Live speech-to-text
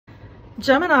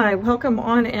Gemini, welcome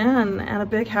on in, and a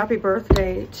big happy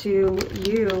birthday to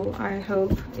you. I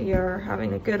hope you're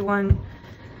having a good one.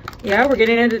 Yeah, we're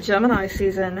getting into Gemini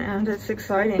season, and it's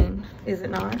exciting, is it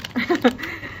not?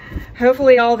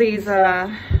 Hopefully all these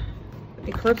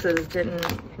eclipses didn't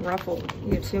ruffle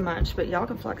you too much, but y'all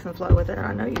can flex and flow with it, and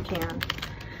I know you can.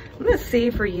 I'm going to see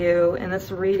for you in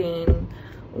this reading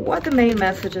what the main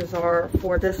messages are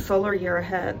for this solar year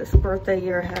ahead, this birthday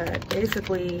year ahead,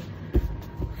 basically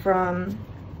from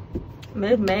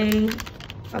mid-May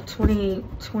of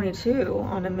 2022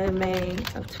 on to mid-May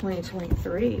of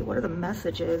 2023. What are the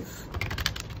messages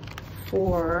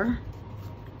for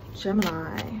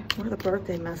Gemini? What are the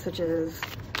birthday messages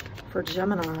for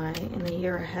Gemini in the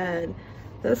year ahead?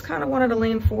 Those kind of wanted to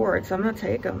lean forward, so I'm going to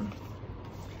take them.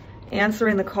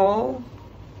 Answering the call,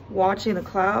 watching the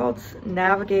clouds,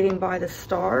 navigating by the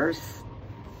stars,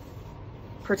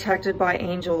 protected by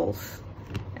angels.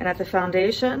 And at the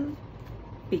foundation,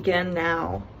 begin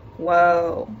now.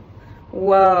 Whoa.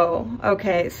 Whoa.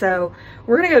 Okay, so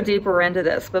we're going to go deeper into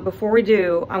this. But before we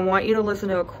do, I want you to listen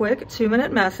to a quick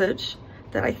 2-minute message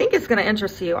that I think is going to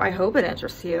interest you. I hope it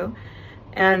interests you.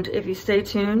 And if you stay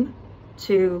tuned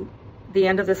to the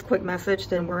end of this quick message,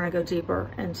 then we're going to go deeper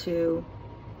into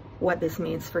what this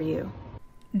means for you.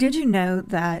 Did you know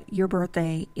that your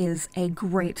birthday is a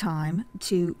great time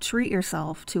to treat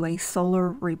yourself to a solar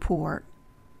report?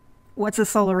 What's a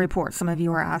solar report? Some of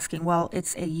you are asking. Well,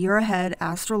 it's a year ahead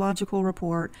astrological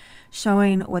report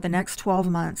showing what the next 12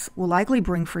 months will likely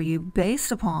bring for you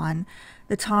based upon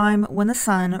the time when the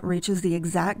sun reaches the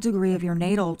exact degree of your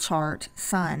natal chart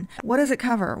sun. What does it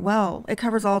cover? Well, it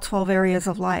covers all 12 areas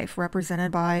of life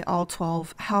represented by all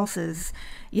 12 houses.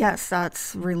 Yes,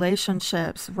 that's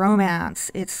relationships,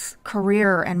 romance, it's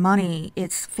career and money,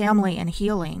 it's family and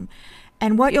healing.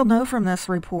 And what you'll know from this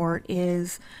report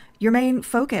is your main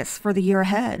focus for the year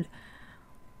ahead,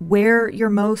 where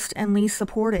you're most and least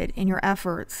supported in your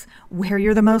efforts, where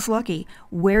you're the most lucky,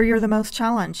 where you're the most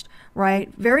challenged,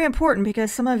 right? Very important,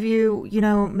 because some of you,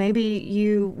 maybe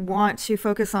you want to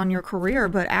focus on your career,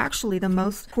 but actually the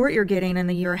most support you're getting in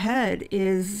the year ahead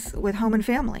is with home and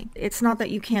family. It's not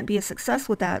that you can't be a success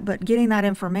with that, but getting that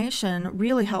information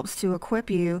really helps to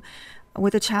equip you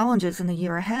with the challenges in the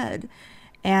year ahead.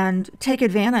 And take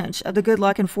advantage of the good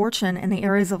luck and fortune in the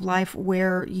areas of life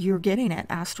where you're getting it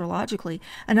astrologically.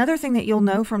 Another thing that you'll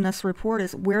know from this report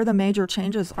is where the major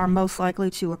changes are most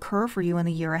likely to occur for you in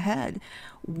the year ahead,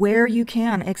 where you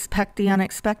can expect the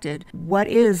unexpected. What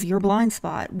is your blind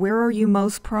spot? Where are you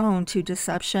most prone to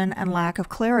deception and lack of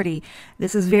clarity?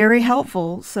 This is very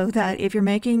helpful so that if you're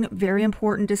making very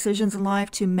important decisions in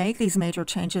life to make these major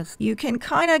changes, you can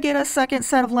kind of get a second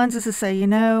set of lenses to say,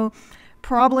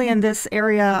 probably in this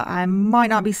area, I might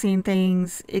not be seeing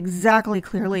things exactly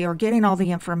clearly or getting all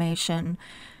the information.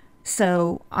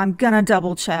 So I'm going to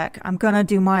double check. I'm going to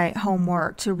do my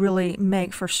homework to really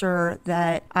make for sure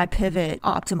that I pivot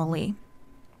optimally.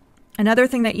 Another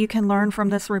thing that you can learn from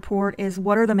this report is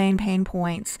what are the main pain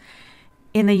points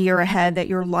in the year ahead that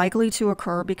you're likely to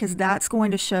occur, because that's going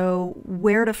to show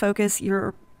where to focus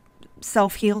your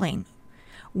self-healing,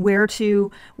 where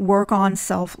to work on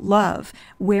self-love,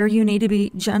 where you need to be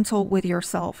gentle with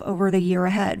yourself over the year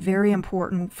ahead. Very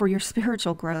important for your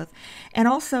spiritual growth. And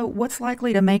also what's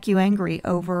likely to make you angry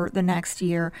over the next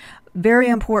year. Very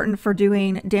important for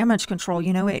doing damage control.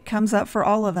 It comes up for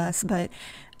all of us, but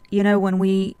when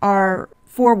we are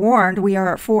forewarned, we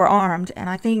are forearmed. And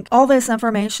I think all this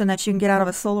information that you can get out of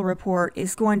a solar report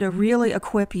is going to really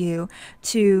equip you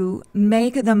to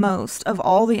make the most of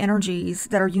all the energies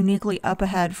that are uniquely up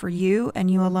ahead for you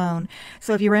and you alone.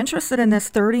 So if you're interested in this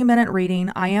 30-minute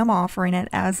reading, I am offering it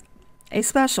as a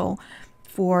special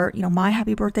for, my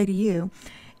happy birthday to you.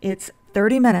 It's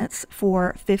 30 minutes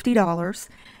for $50.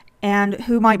 And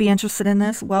who might be interested in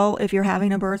this? Well, if you're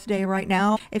having a birthday right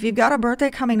now, if you've got a birthday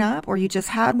coming up, or you just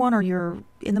had one, or you're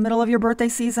in the middle of your birthday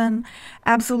season,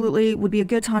 absolutely would be a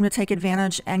good time to take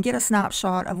advantage and get a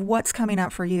snapshot of what's coming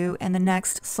up for you in the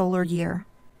next solar year.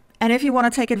 And if you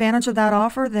want to take advantage of that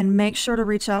offer, then make sure to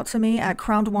reach out to me at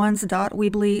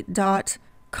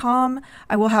crownedones.weebly.com.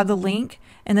 I will have the link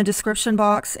in the description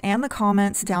box and the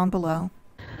comments down below.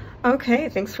 Okay,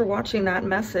 thanks for watching that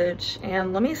message.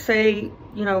 And let me say,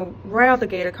 right out the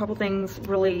gate, a couple things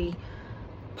really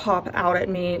pop out at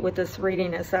me with this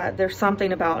reading is that there's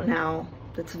something about now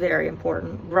that's very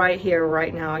important. Right here,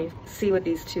 right now. You see with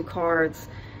these two cards,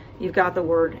 you've got the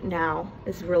word now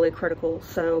is really critical.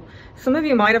 So some of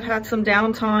you might have had some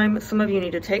downtime. Some of you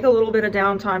need to take a little bit of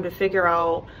downtime to figure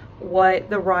out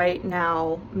what the right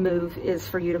now move is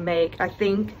for you to make. I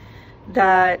think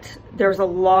that there's a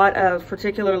lot of,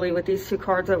 particularly with these two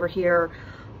cards over here,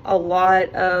 a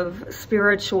lot of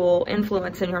spiritual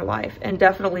influence in your life, and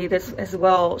definitely this as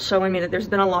well, showing me that there's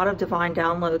been a lot of divine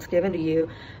downloads given to you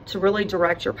to really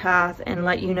direct your path and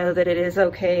let you know that it is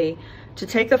okay to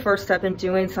take the first step in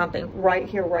doing something right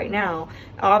here, right now.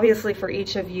 Obviously, for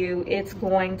each of you, it's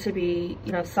going to be,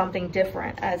 you know, something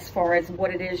different as far as what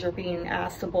it is you're being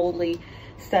asked to boldly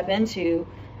step into.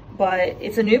 But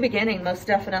it's a new beginning, most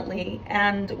definitely.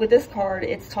 And with this card,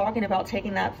 it's talking about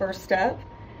taking that first step.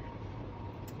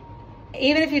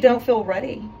 Even if you don't feel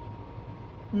ready,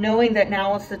 knowing that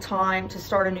now is the time to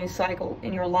start a new cycle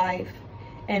in your life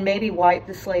and maybe wipe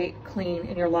the slate clean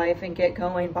in your life and get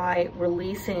going by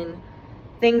releasing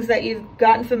things that you've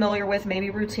gotten familiar with, maybe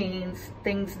routines,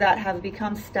 things that have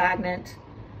become stagnant,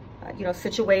 you know,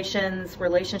 situations,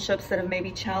 relationships that have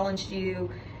maybe challenged you,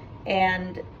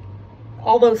 and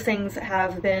all those things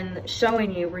have been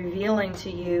showing you, revealing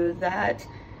to you that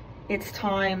it's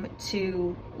time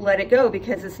to let it go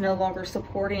because it's no longer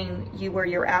supporting you where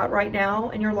you're at right now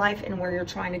in your life and where you're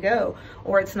trying to go,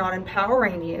 or it's not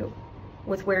empowering you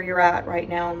with where you're at right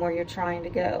now and where you're trying to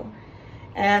go.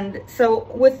 And so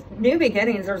with new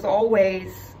beginnings, there's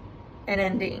always an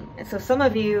ending. And so some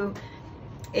of you,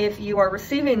 if you are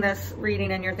receiving this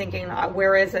reading and you're thinking,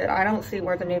 where is it? I don't see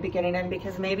where the new beginning is,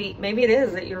 because maybe it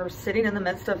is that you're sitting in the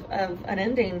midst of an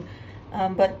ending,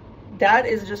 but that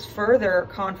is just further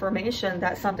confirmation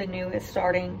that something new is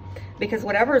starting, because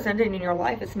whatever is ending in your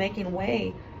life is making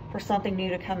way for something new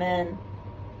to come in.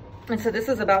 And so this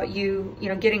is about you, you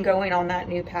know, getting going on that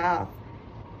new path.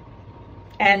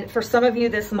 And for some of you,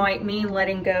 this might mean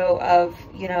letting go of,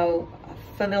 you know,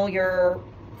 familiar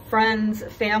friends,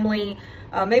 family,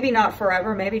 maybe not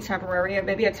forever, maybe temporary,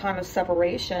 maybe a time of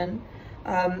separation,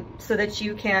 so that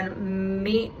you can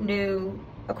meet new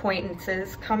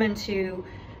acquaintances, come into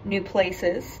new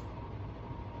places,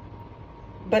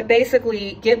 but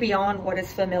basically get beyond what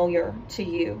is familiar to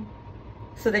you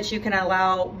so that you can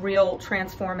allow real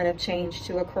transformative change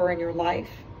to occur in your life.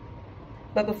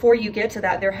 But before you get to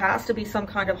that, there has to be some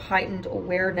kind of heightened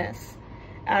awareness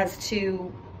as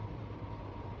to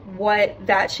what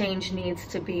that change needs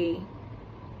to be.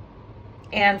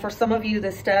 And for some of you,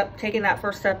 the step, taking that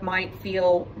first step might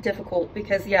feel difficult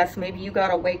because yes, maybe you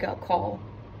got a wake-up call.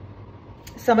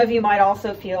 Some of you might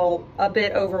also feel a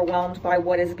bit overwhelmed by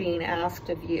what is being asked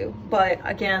of you. But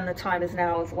again, the time is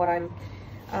now is what I'm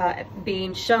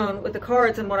being shown with the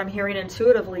cards, and what I'm hearing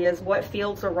intuitively is what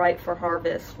fields are right for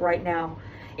harvest right now.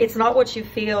 It's not what you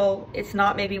feel, it's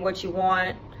not maybe what you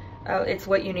want, it's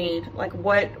what you need. Like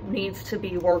what needs to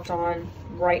be worked on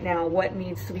right now, what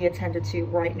needs to be attended to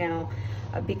right now,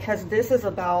 because this is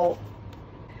about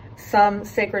some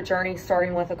sacred journey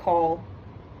starting with a call.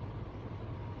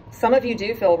 Some of you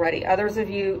do feel ready, others of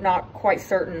you not quite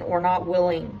certain or not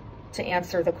willing to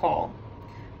answer the call.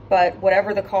 But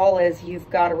whatever the call is, you've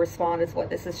got to respond is what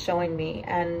this is showing me.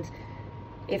 And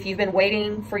if you've been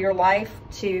waiting for your life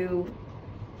to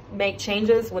make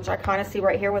changes, which I kind of see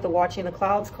right here with the Watching the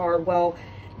Clouds card, well,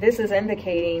 this is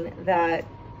indicating that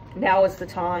now is the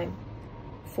time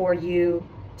for you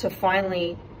to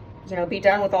finally, you know, be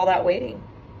done with all that waiting.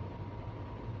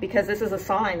 Because this is a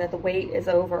sign that the wait is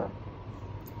over.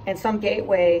 And some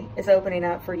gateway is opening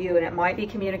up for you, and it might be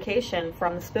communication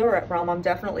from the spirit realm. I'm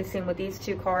definitely seeing with these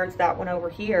two cards, that one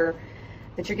over here,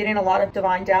 that you're getting a lot of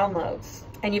divine downloads.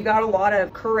 And you've got a lot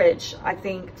of courage, I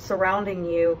think, surrounding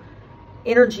you,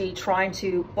 energy trying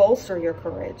to bolster your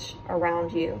courage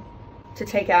around you to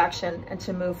take action and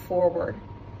to move forward.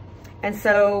 And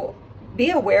so be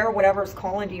aware of whatever's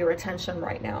calling to your attention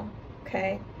right now,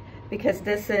 okay? Because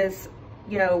this is,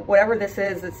 you know, whatever this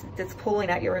is that's pulling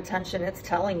at your attention, it's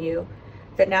telling you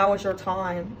that now is your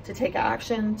time to take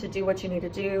action, to do what you need to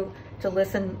do, to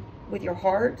listen with your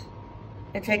heart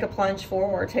and take a plunge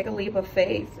forward, take a leap of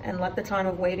faith, and let the time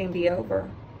of waiting be over.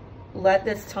 Let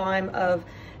this time of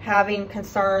having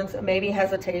concerns, maybe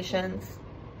hesitations,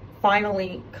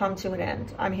 finally come to an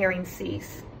end. I'm hearing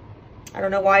cease. I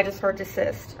don't know why I just heard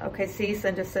desist. Okay, cease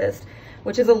and desist,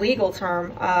 which is a legal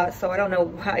term, so I don't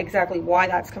know exactly why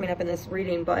that's coming up in this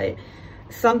reading, but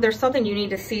there's something you need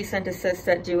to cease and desist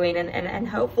at doing, and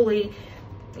hopefully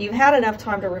you've had enough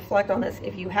time to reflect on this.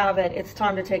 If you haven't, it's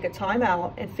time to take a time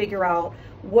out and figure out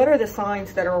what are the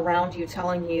signs that are around you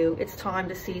telling you it's time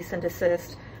to cease and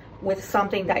desist with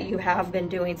something that you have been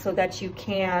doing, so that you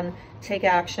can take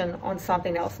action on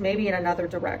something else, maybe in another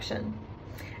direction.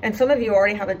 And some of you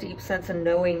already have a deep sense of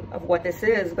knowing of what this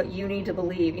is, but you need to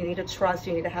believe, you need to trust,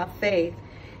 you need to have faith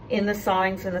in the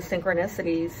signs and the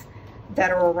synchronicities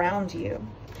that are around you.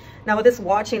 Now with this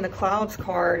Watching the Clouds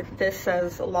card, this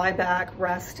says lie back,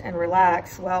 rest, and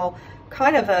relax. Well,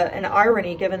 kind of an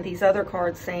irony given these other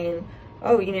cards saying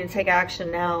oh, you need to take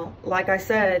action now. Like I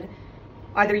said,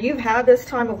 either you've had this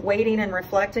time of waiting and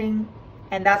reflecting,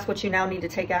 and that's what you now need to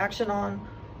take action on,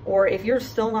 or if you're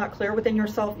still not clear within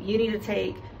yourself, you need to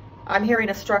take, I'm hearing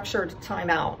a structured time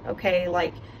out, okay?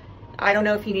 Like, I don't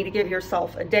know if you need to give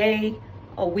yourself a day,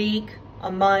 a week,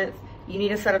 a month. You need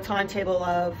to set a timetable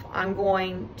of, I'm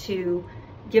going to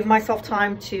give myself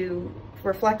time to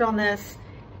reflect on this,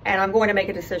 and I'm going to make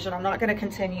a decision. I'm not going to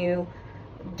continue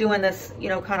doing this, you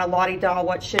know, kind of la-di-da,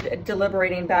 what should,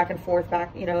 deliberating back and forth,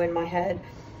 back, you know, in my head.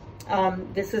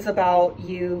 This is about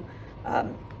you,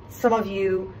 some of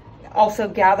you also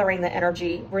gathering the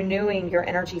energy, renewing your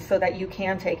energy so that you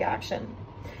can take action.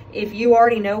 If you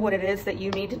already know what it is that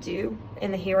you need to do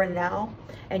in the here and now,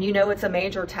 and you know it's a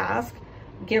major task,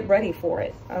 get ready for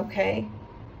it, okay?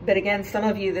 But again, some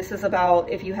of you, this is about,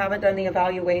 if you haven't done the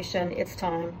evaluation, it's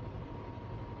time.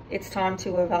 It's time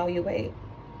to evaluate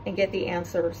and get the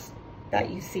answers that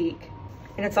you seek.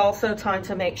 And it's also time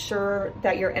to make sure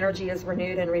that your energy is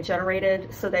renewed and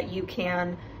regenerated so that you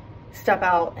can step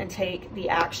out and take the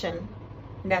action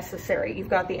necessary. You've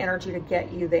got the energy to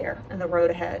get you there in the road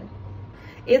ahead.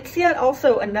 It's yet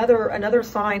also another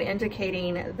sign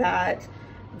indicating that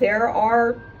there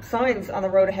are signs on the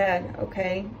road ahead,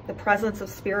 okay? The presence of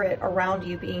spirit around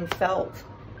you being felt,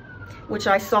 which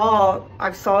I saw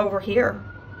over here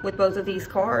with both of these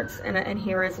cards, and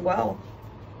here as well.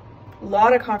 A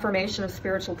lot of confirmation of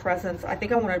spiritual presence. I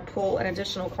think I want to pull an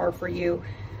additional card for you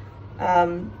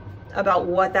about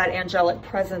what that angelic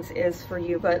presence is for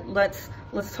you. But let's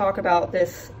talk about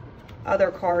this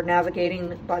other card,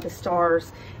 navigating by the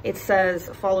stars. It says,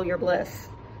 follow your bliss.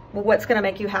 Well, what's going to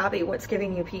make you happy? What's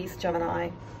giving you peace, Gemini?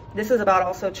 This is about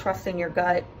also trusting your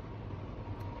gut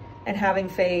and having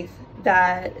faith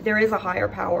that there is a higher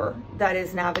power that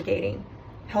is navigating,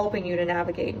 helping you to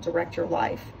navigate and direct your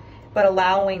life, but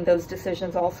allowing those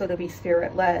decisions also to be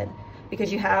spirit-led,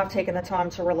 because you have taken the time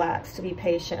to relax, to be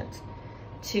patient,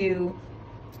 to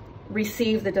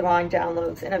receive the divine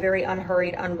downloads in a very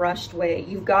unhurried, unrushed way.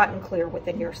 You've gotten clear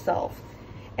within yourself,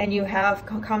 and you have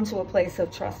come to a place of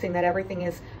trusting that everything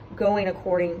is going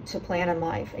according to plan in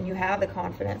life, and you have the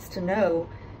confidence to know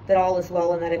that all is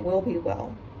well and that it will be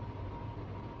well.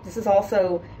 This is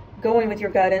also going with your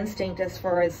gut instinct as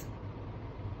far as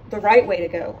the right way to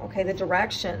go, okay, the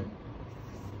direction.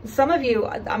 Some of you,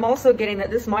 I'm also getting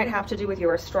that this might have to do with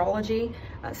your astrology.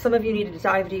 Some of you need to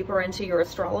dive deeper into your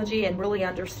astrology and really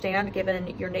understand,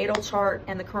 given your natal chart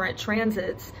and the current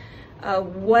transits,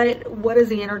 what is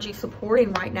the energy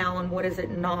supporting right now and what is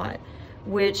it not,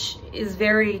 which is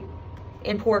very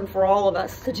important for all of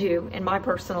us to do, in my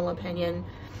personal opinion.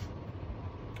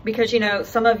 Because, you know,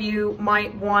 some of you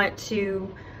might want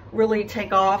to really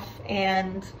take off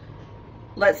and,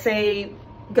 let's say,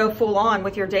 go full on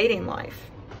with your dating life.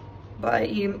 But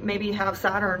you maybe have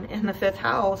Saturn in the 5th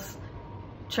house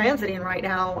transiting right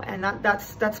now, and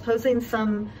that's posing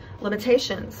some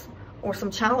limitations or some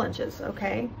challenges,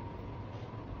 okay?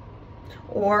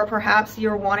 Or perhaps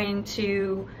you're wanting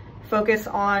to focus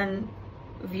on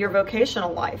your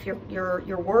vocational life, your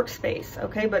workspace,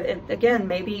 okay? But again,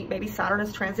 maybe Saturn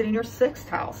is transiting your 6th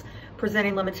house,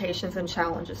 presenting limitations and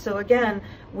challenges. So again,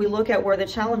 we look at where the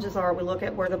challenges are, we look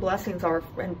at where the blessings are,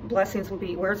 and blessings would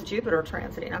be, where's Jupiter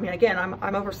transiting? I mean, again,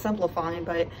 I'm oversimplifying,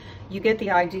 but you get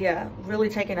the idea. Really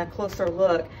taking a closer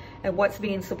look at what's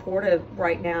being supportive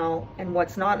right now and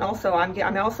what's not. And also,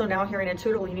 I'm also now hearing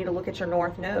intuitively, you need to look at your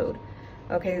North Node.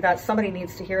 Okay, that somebody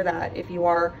needs to hear that. If you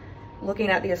are looking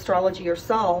at the astrology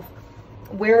yourself,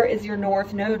 where is your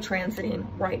North Node transiting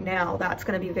right now? That's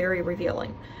going to be very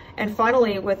revealing. And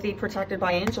finally, with the Protected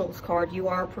by Angels card, you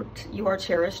are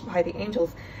cherished by the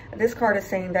angels. This card is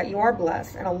saying that you are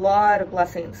blessed, and a lot of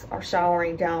blessings are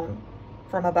showering down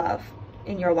from above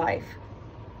in your life.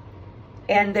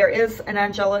 And there is an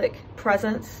angelic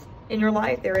presence in your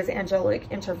life. There is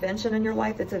angelic intervention in your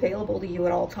life that's available to you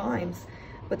at all times.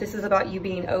 But this is about you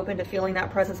being open to feeling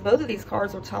that presence. Both of these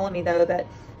cards are telling me, though, that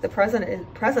the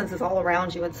presence is all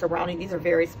around you and surrounding. These are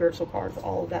very spiritual cards,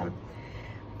 all of them.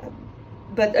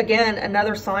 But again,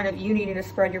 another sign of you needing to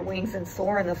spread your wings and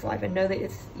soar in this life and know that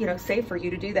it's, you know, safe for you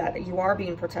to do that you are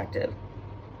being protected.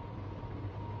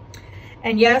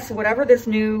 And yes, whatever this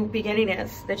new beginning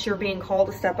is that you're being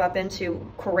called to step up into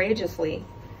courageously,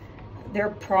 there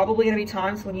are probably going to be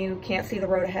times when you can't see the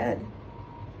road ahead.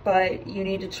 But you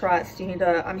need to trust. You need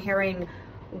to, I'm hearing,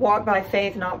 walk by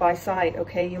faith, not by sight,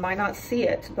 okay? You might not see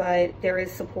it, but there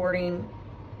is supporting,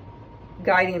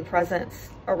 guiding presence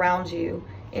around you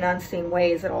in unseen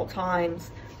ways at all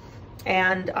times.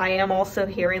 And I am also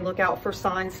hearing, look out for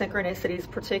signs, synchronicities,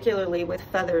 particularly with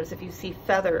feathers. If you see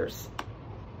feathers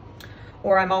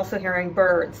Or I'm also hearing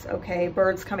birds, okay?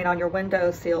 Birds coming on your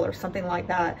windowsill or something like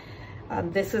that.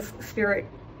 This is Spirit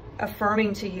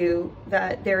affirming to you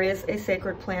that there is a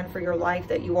sacred plan for your life,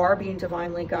 that you are being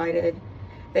divinely guided,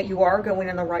 that you are going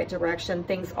in the right direction.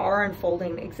 Things are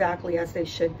unfolding exactly as they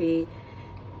should be.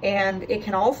 And it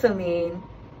can also mean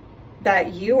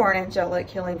that you are an angelic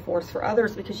healing force for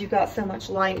others because you've got so much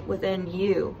light within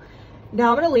you. Now,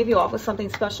 I'm going to leave you off with something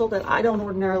special that I don't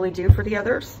ordinarily do for the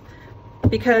others,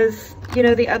 because, you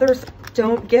know, the others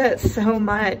don't get so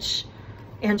much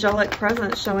angelic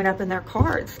presence showing up in their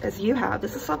cards as you have.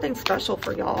 This is something special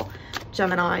for y'all,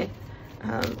 Gemini.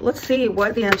 Let's see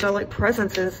what the angelic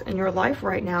presence is in your life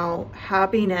right now.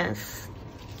 Happiness.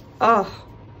 Oh,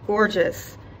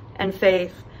 gorgeous. And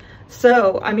faith.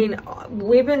 So, I mean,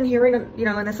 we've been hearing, you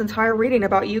know, in this entire reading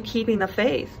about you keeping the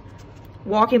faith.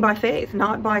 Walking by faith,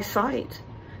 not by sight.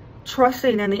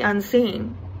 Trusting in the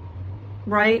unseen.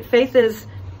 Right? Faith is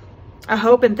a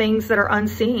hope in things that are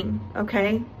unseen.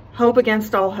 Okay? Hope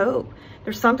against all hope.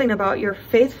 There's something about your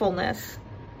faithfulness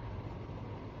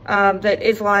that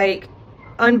is like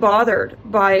unbothered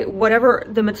by whatever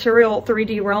the material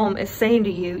 3D realm is saying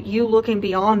to you. You looking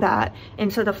beyond that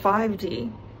into the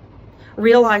 5D.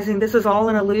 Realizing this is all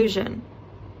an illusion.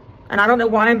 And I don't know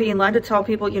why I'm being led to tell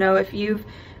people, you know, if you've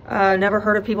never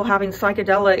heard of people having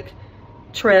psychedelic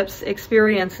trips,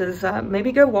 experiences,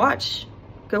 maybe go watch.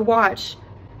 Go watch.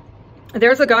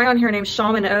 There's a guy on here named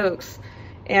Shaman Oaks,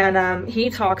 and he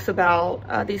talks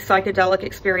about these psychedelic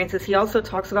experiences. He also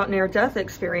talks about near-death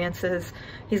experiences.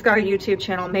 He's got a YouTube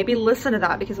channel. Maybe listen to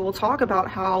that, because we'll talk about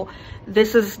how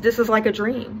this is like a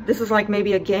dream. This is like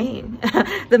maybe a game,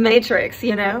 the Matrix,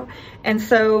 you know? And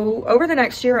so over the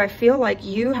next year, I feel like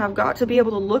you have got to be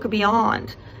able to look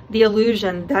beyond the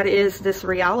illusion that is this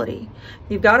reality.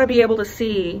 You've got to be able to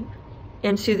see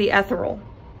into the ethereal.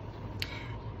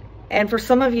 And for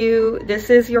some of you, this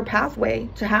is your pathway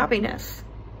to happiness.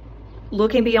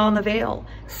 Looking beyond the veil,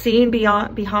 seeing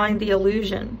behind the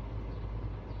illusion.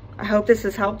 I hope this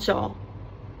has helped y'all.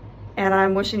 And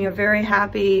I'm wishing you a very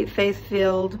happy,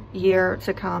 faith-filled year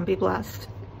to come. Be blessed.